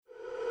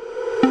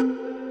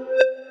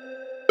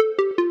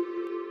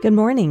Good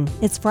morning.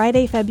 It's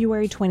Friday,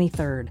 February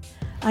 23rd.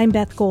 I'm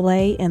Beth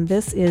Golay, and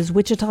this is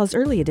Wichita's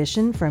Early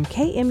Edition from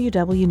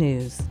KMUW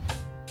News.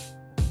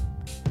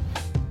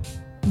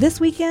 This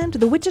weekend,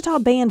 the Wichita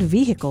band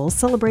Vehicle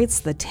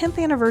celebrates the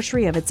 10th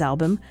anniversary of its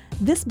album,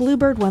 This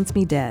Bluebird Wants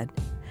Me Dead.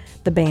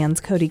 The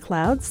band's Cody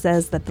Cloud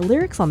says that the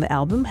lyrics on the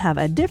album have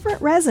a different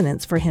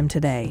resonance for him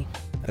today.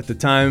 At the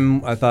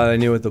time, I thought I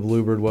knew what the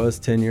Bluebird was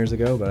 10 years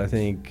ago, but I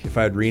think if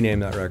I'd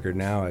rename that record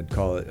now, I'd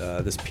call it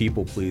This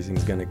People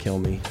Pleasing's Gonna Kill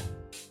Me.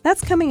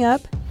 That's coming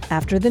up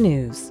after the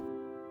news.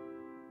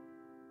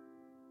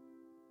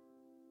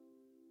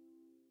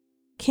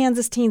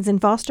 Kansas teens in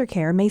foster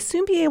care may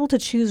soon be able to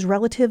choose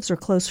relatives or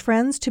close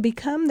friends to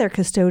become their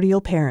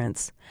custodial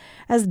parents.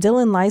 As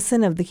Dylan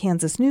Lyson of the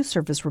Kansas News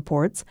Service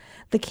reports,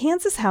 the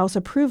Kansas House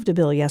approved a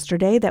bill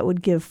yesterday that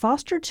would give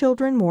foster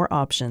children more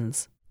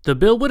options. The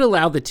bill would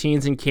allow the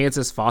teens in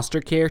Kansas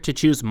foster care to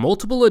choose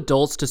multiple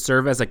adults to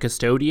serve as a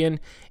custodian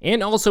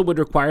and also would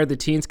require the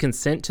teens'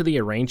 consent to the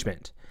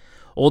arrangement.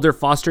 Older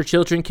foster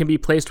children can be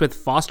placed with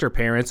foster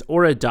parents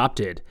or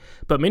adopted,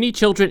 but many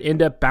children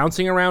end up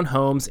bouncing around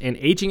homes and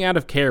aging out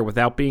of care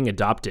without being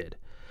adopted.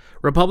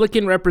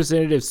 Republican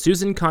Representative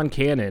Susan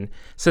Concanon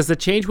says the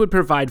change would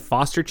provide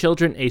foster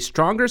children a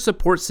stronger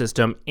support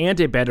system and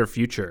a better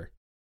future.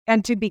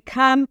 And to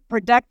become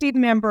productive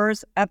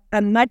members of a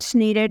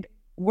much-needed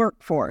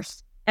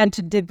workforce and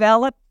to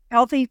develop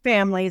healthy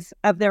families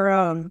of their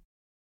own.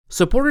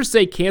 Supporters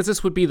say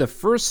Kansas would be the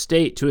first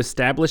state to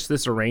establish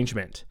this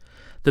arrangement.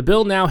 The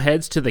bill now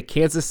heads to the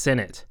Kansas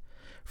Senate.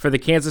 For the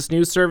Kansas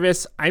News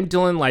Service, I'm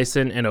Dylan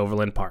Lyson in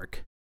Overland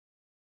Park.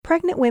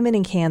 Pregnant women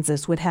in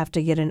Kansas would have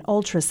to get an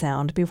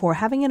ultrasound before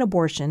having an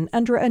abortion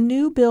under a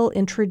new bill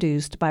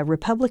introduced by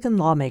Republican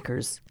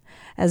lawmakers.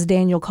 As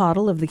Daniel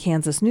Cottle of the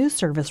Kansas News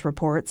Service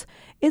reports,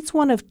 it's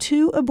one of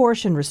two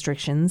abortion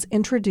restrictions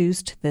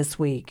introduced this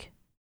week.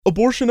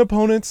 Abortion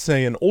opponents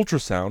say an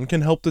ultrasound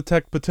can help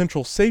detect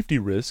potential safety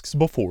risks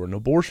before an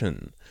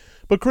abortion.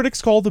 But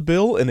critics call the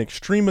bill an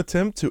extreme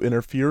attempt to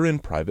interfere in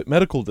private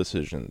medical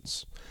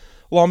decisions.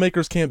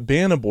 Lawmakers can't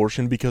ban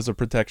abortion because of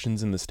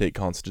protections in the state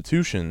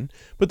constitution,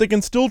 but they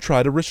can still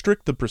try to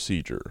restrict the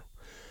procedure.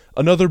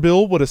 Another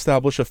bill would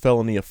establish a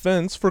felony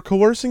offense for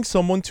coercing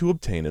someone to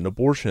obtain an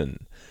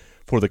abortion.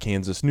 For the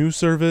Kansas News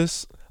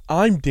Service,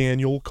 I'm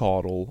Daniel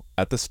Cottle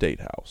at the State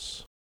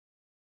House.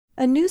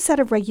 A new set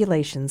of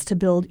regulations to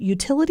build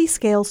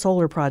utility-scale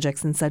solar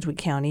projects in Sedgwick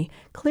County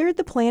cleared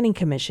the Planning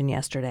Commission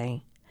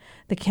yesterday.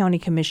 The County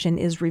Commission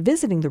is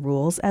revisiting the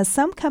rules as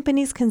some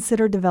companies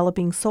consider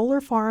developing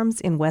solar farms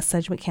in West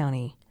Sedgwick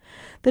County.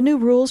 The new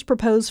rules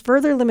propose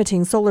further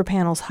limiting solar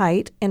panels'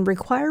 height and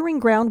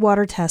requiring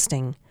groundwater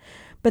testing,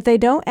 but they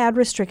don't add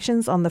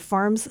restrictions on the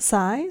farm's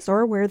size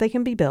or where they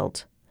can be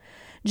built.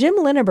 Jim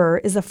Lineber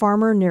is a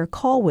farmer near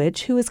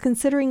Colwich who is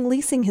considering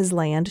leasing his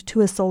land to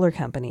a solar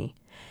company.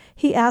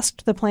 He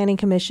asked the Planning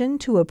Commission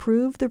to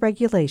approve the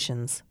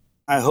regulations.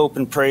 I hope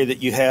and pray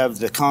that you have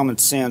the common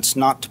sense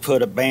not to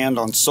put a ban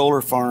on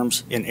solar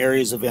farms in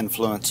areas of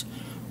influence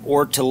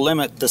or to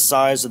limit the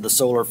size of the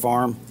solar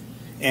farm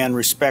and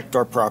respect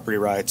our property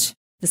rights.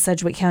 The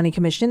Sedgwick County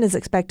Commission is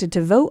expected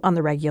to vote on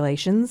the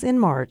regulations in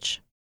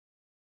March.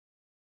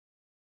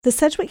 The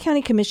Sedgwick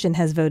County Commission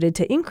has voted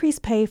to increase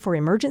pay for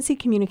emergency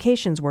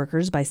communications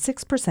workers by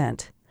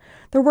 6%.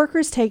 The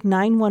workers take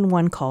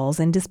 911 calls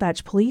and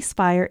dispatch police,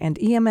 fire, and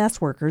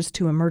EMS workers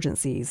to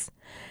emergencies.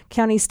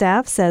 County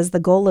staff says the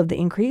goal of the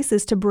increase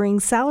is to bring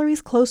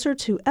salaries closer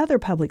to other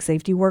public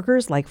safety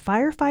workers like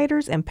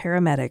firefighters and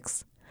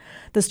paramedics.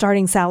 The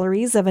starting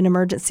salaries of an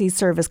emergency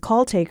service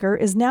call taker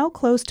is now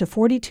close to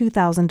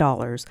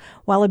 $42,000,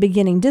 while a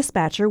beginning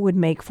dispatcher would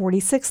make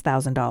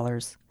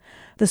 $46,000.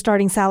 The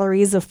starting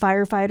salaries of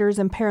firefighters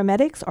and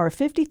paramedics are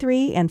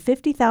 $53,000 and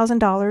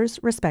 $50,000,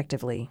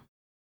 respectively.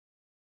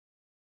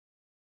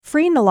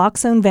 Free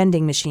naloxone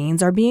vending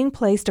machines are being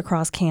placed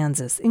across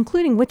Kansas,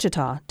 including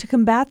Wichita, to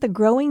combat the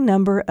growing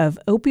number of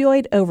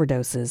opioid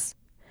overdoses.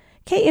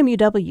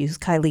 KMUW's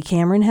Kylie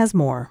Cameron has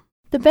more.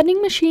 The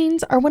vending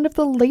machines are one of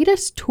the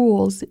latest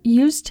tools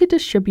used to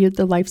distribute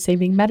the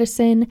life-saving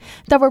medicine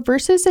that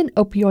reverses an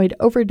opioid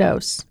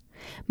overdose.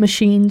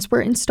 Machines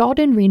were installed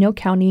in Reno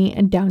County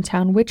and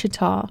downtown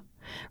Wichita.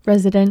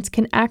 Residents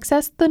can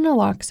access the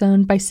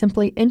naloxone by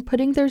simply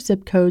inputting their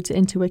zip codes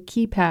into a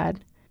keypad.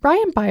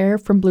 Brian Byer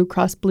from Blue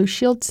Cross Blue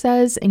Shield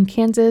says in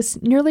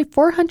Kansas, nearly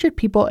 400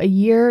 people a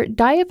year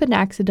die of an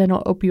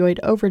accidental opioid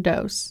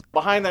overdose.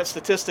 Behind that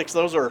statistics,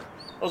 those are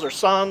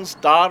sons,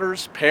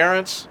 daughters,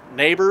 parents,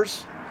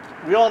 neighbors.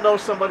 We all know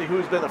somebody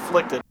who's been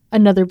afflicted.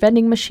 Another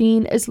vending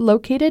machine is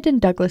located in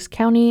Douglas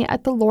County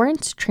at the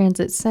Lawrence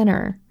Transit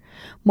Center.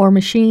 More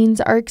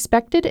machines are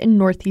expected in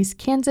northeast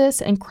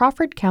Kansas and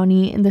Crawford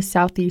County in the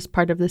southeast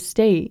part of the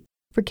state.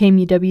 For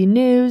KMUW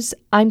News,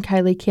 I'm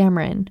Kylie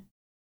Cameron.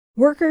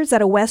 Workers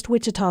at a West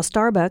Wichita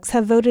Starbucks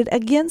have voted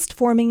against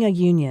forming a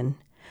union.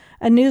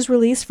 A news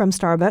release from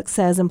Starbucks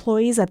says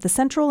employees at the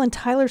Central and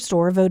Tyler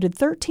store voted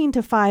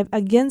 13-5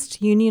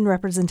 against union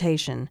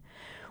representation.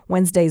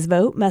 Wednesday's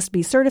vote must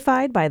be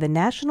certified by the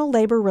National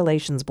Labor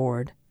Relations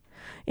Board.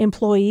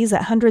 Employees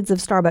at hundreds of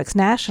Starbucks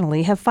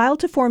nationally have filed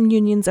to form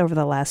unions over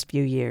the last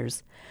few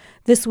years.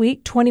 This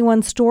week,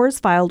 21 stores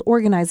filed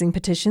organizing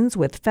petitions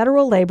with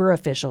federal labor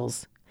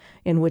officials.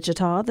 In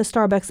Wichita, the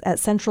Starbucks at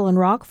Central and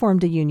Rock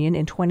formed a union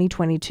in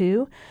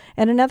 2022,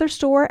 and another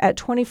store at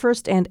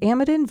 21st and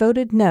Amadon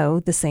voted no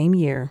the same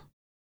year.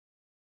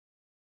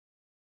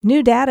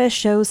 New data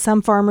shows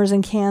some farmers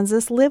in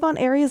Kansas live on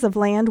areas of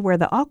land where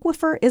the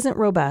aquifer isn't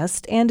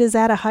robust and is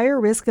at a higher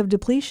risk of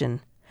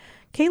depletion.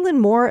 Caitlin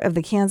Moore of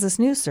the Kansas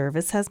News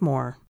Service has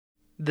more.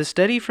 The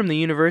study from the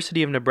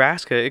University of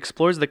Nebraska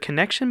explores the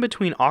connection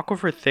between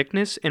aquifer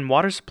thickness and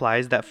water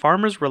supplies that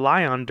farmers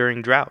rely on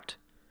during drought.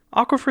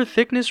 Aquifer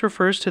thickness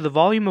refers to the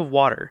volume of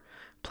water.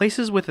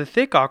 Places with a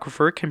thick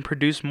aquifer can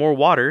produce more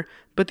water,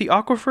 but the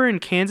aquifer in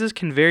Kansas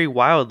can vary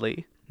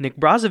wildly. Nick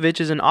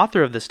Brozovich is an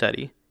author of the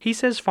study. He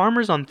says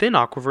farmers on thin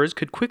aquifers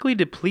could quickly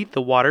deplete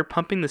the water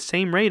pumping the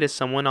same rate as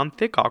someone on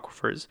thick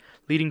aquifers,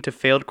 leading to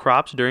failed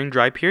crops during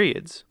dry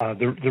periods.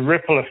 The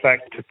ripple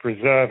effect to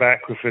preserve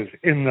aquifers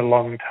in the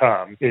long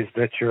term is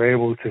that you're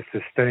able to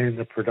sustain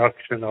the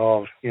production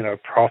of,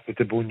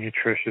 profitable,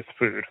 nutritious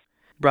food.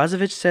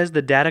 Brozovich says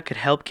the data could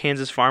help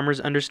Kansas farmers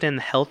understand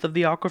the health of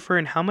the aquifer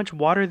and how much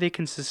water they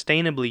can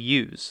sustainably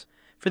use.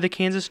 For the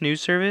Kansas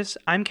News Service,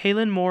 I'm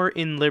Kaylin Moore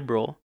in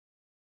Liberal.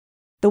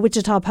 The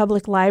Wichita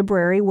Public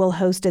Library will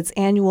host its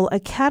annual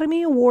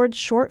Academy Awards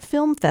Short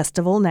Film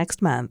Festival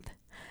next month.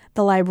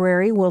 The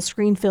library will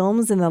screen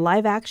films in the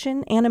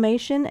live-action,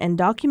 animation, and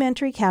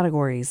documentary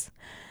categories.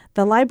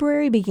 The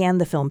library began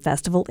the film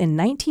festival in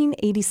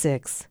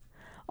 1986.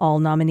 All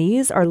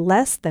nominees are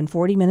less than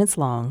 40 minutes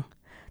long.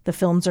 The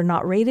films are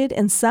not rated,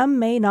 and some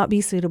may not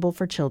be suitable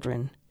for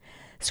children.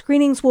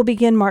 Screenings will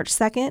begin March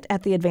 2nd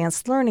at the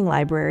Advanced Learning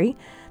Library.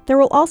 There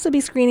will also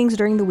be screenings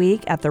during the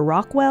week at the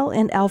Rockwell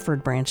and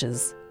Alfred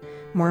branches.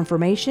 More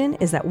information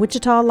is at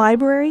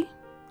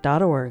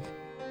wichitalibrary.org.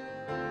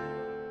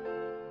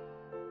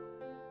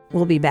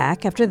 We'll be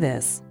back after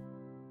this.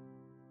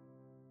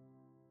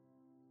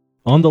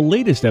 On the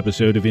latest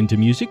episode of Into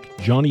Music,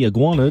 Johnny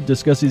Iguana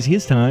discusses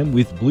his time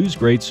with blues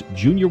greats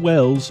Junior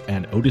Wells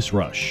and Otis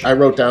Rush. I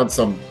wrote down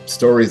some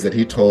stories that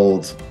he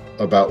told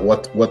about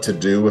what to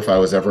do if I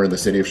was ever in the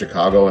city of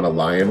Chicago and a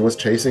lion was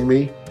chasing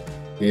me.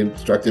 He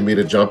instructed me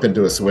to jump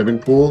into a swimming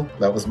pool.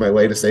 That was my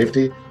way to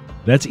safety.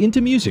 That's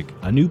Into Music,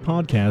 a new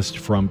podcast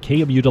from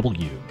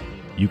KMUW.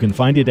 You can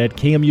find it at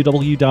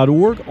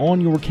kmuw.org on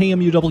your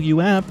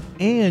KMUW app,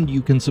 and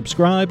you can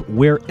subscribe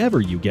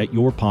wherever you get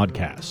your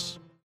podcasts.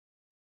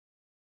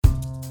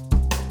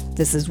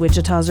 This is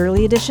Wichita's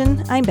Early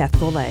Edition. I'm Beth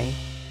Golay.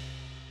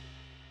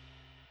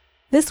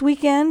 This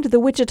weekend, the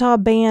Wichita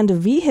band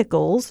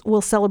Vehicles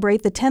will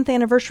celebrate the 10th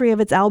anniversary of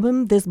its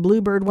album, This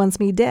Bluebird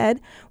Wants Me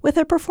Dead, with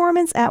a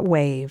performance at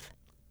Wave.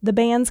 The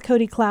band's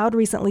Cody Cloud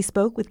recently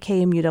spoke with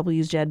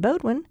KMUW's Jed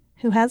Bodwin,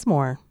 who has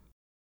more.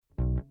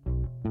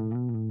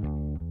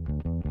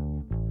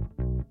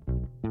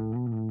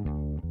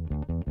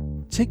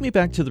 Take me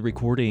back to the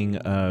recording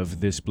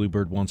of This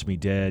Bluebird Wants Me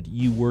Dead.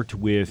 You worked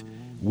with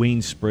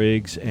Wayne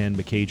Spriggs and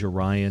Micajah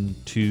Ryan,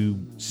 two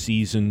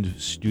seasoned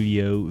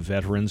studio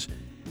veterans.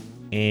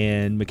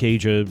 And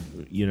Micajah,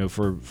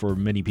 for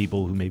many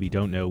people who maybe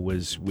don't know,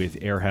 was with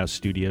Airhouse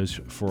Studios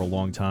for a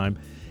long time.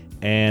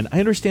 And I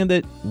understand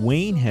that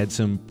Wayne had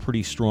some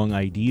pretty strong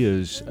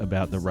ideas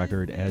about the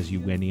record as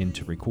you went in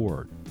to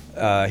record.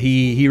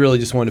 He really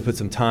just wanted to put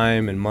some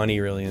time and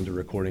money really into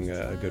recording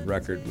a good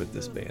record with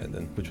this band,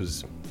 and which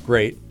was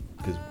great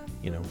because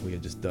we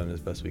had just done as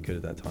best we could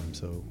at that time.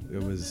 So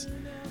it was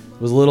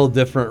a little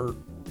different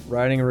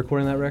writing and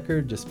recording that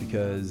record just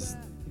because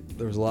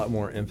there was a lot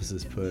more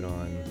emphasis put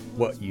on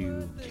what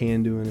you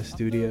can do in a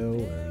studio,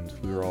 and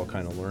we were all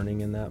kind of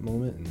learning in that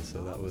moment, and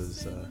so that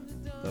was a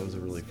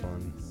really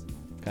fun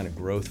kind of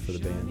growth for the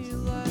band.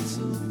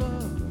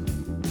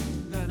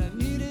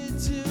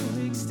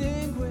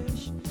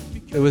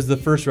 It was the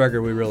first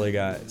record we really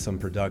got some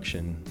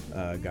production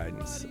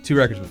guidance. 2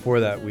 records before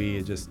that, we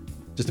had just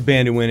a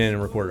band who went in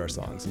and recorded our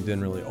songs and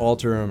didn't really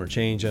alter them or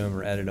change them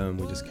or edit them.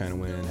 We just kind of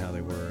went in how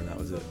they were, and that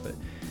was it. But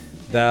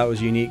that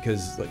was unique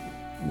because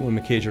when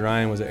Micajah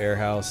Ryan was at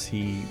Airhouse,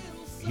 he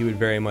would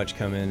very much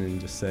come in and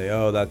just say,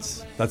 "Oh,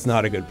 that's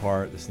not a good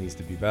part. This needs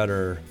to be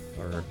better,"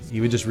 or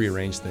he would just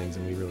rearrange things,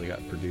 and we really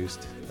got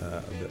produced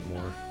a bit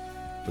more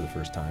for the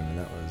first time, and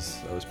that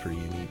was pretty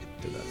unique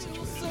to that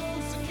situation.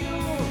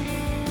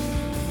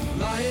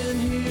 Lying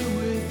here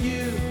with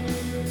you,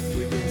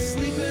 we've been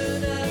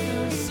sleeping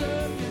at the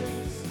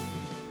surface.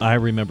 I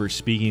remember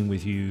speaking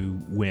with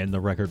you when the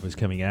record was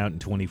coming out in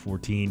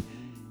 2014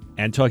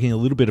 and talking a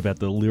little bit about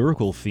the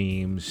lyrical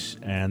themes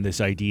and this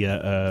idea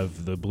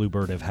of the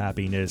bluebird of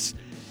happiness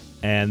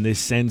and this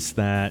sense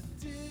that,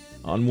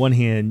 on one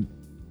hand,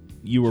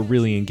 you were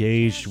really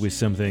engaged with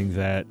something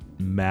that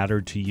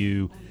mattered to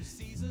you,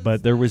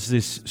 but there was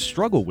this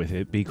struggle with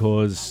it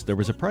because there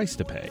was a price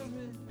to pay.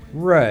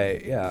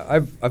 Right, yeah.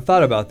 I've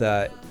thought about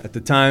that. At the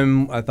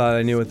time, I thought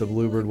I knew what the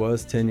Bluebird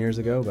was 10 years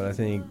ago, but I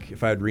think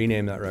if I'd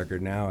rename that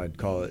record now, I'd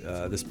call it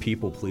This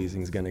People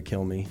Pleasing's Gonna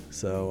Kill Me.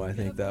 So I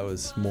think that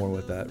was more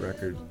what that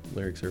record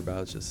lyrics are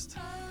about. It's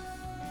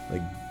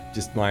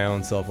just my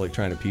own self, like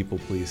trying to people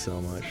please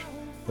so much.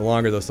 The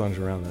longer those songs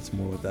are around, that's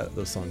more what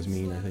those songs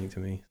mean, I think, to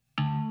me.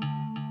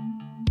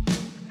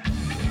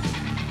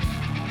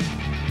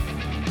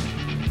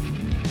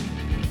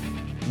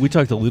 We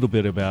talked a little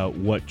bit about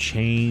what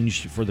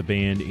changed for the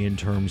band in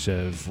terms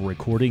of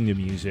recording the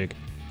music.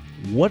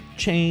 What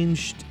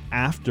changed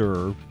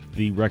after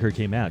the record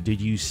came out?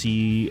 Did you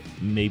see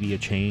maybe a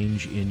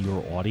change in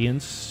your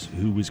audience,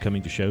 who was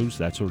coming to shows,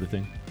 that sort of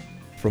thing?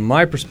 From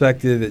my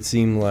perspective, it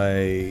seemed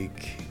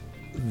like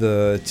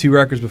the 2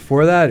 records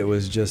before that,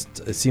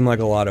 it seemed like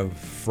a lot of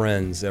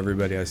friends,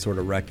 everybody I sort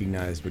of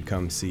recognized would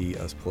come see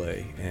us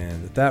play.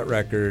 And at that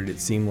record, it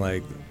seemed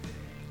like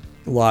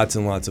lots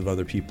and lots of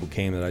other people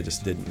came that I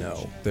just didn't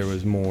know. There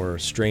was more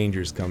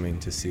strangers coming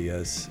to see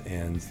us,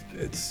 and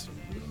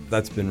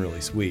that's been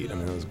really sweet. I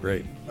mean, it was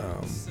great.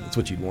 It's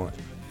what you'd want.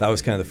 That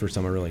was kind of the first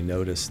time I really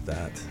noticed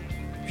that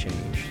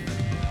change.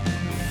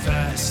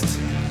 Fast.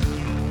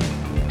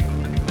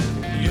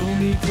 You'll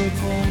need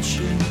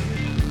propulsion.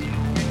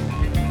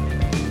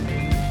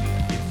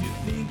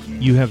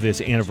 You have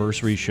this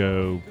anniversary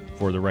show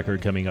for the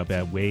record coming up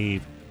at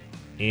Wave.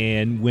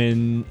 And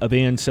when a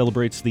band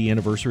celebrates the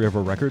anniversary of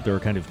a record, there are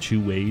kind of 2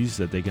 ways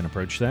that they can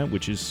approach that,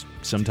 which is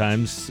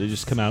sometimes they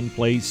just come out and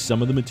play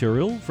some of the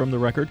material from the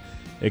record,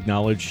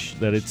 acknowledge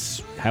that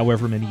it's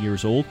however many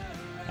years old,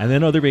 and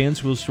then other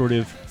bands will sort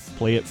of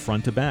play it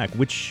front to back.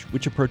 Which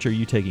approach are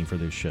you taking for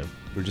this show?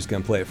 We're just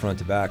going to play it front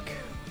to back.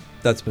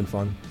 That's been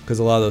fun, because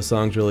a lot of those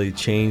songs really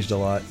changed a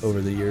lot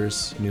over the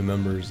years, new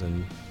members,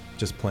 and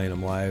just playing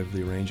them live,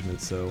 the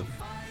arrangements, so...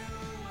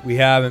 We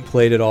haven't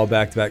played it all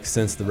back to back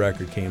since the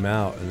record came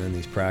out, and then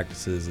these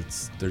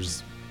practices,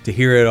 to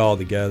hear it all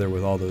together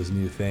with all those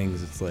new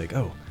things, it's like,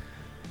 oh,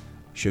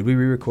 should we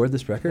re-record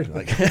this record?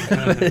 Like,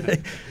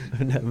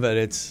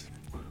 but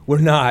we're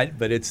not,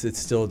 but it's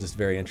still just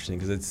very interesting,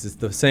 because it's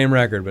the same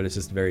record, but it's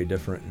just very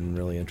different and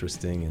really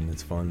interesting, and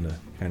it's fun to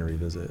kind of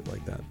revisit it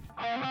like that.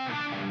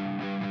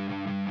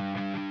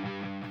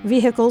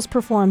 Vehicles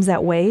performs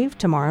at Wave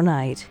tomorrow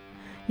night.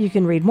 You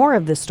can read more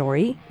of this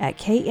story at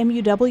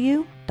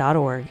kmuw.org.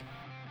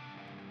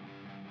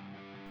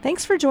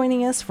 Thanks for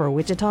joining us for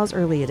Wichita's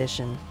Early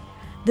Edition.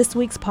 This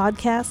week's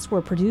podcasts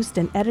were produced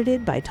and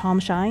edited by Tom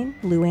Shine,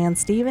 Luann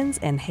Stevens,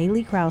 and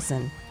Haley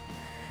Krausen.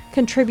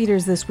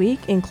 Contributors this week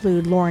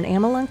include Lauren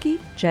Amalunke,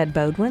 Jed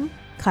Bodwin,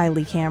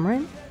 Kylie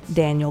Cameron,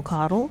 Daniel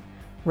Cottle,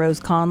 Rose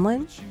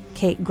Conlon,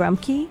 Kate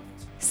Grumke,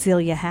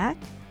 Celia Hack,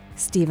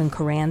 Stephen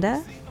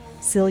Coranda,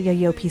 Celia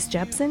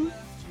Yopis-Jepson,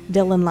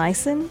 Dylan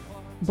Lyson,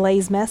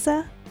 Blaze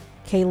Mesa,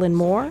 Kaylin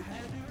Moore,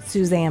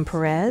 Suzanne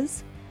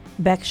Perez,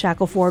 Beck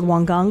Shackelford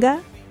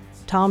Wanganga,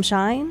 Tom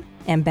Shine,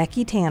 and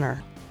Becky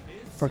Tanner.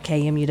 For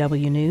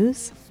KMUW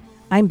News,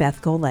 I'm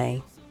Beth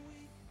Golay.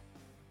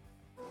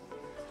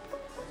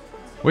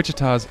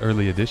 Wichita's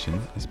Early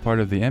Edition is part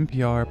of the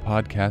NPR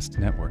Podcast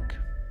Network.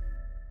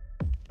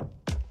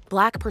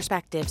 Black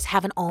perspectives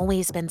haven't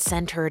always been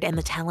centered in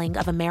the telling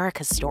of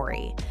America's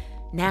story.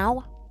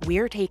 Now,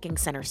 we're taking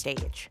center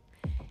stage.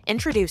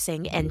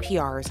 Introducing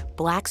NPR's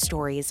Black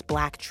Stories,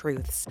 Black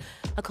Truths,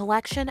 a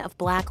collection of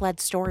Black-led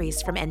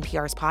stories from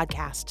NPR's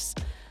podcasts.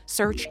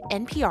 Search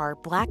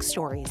NPR Black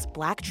Stories,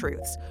 Black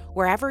Truths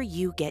wherever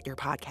you get your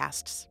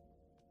podcasts.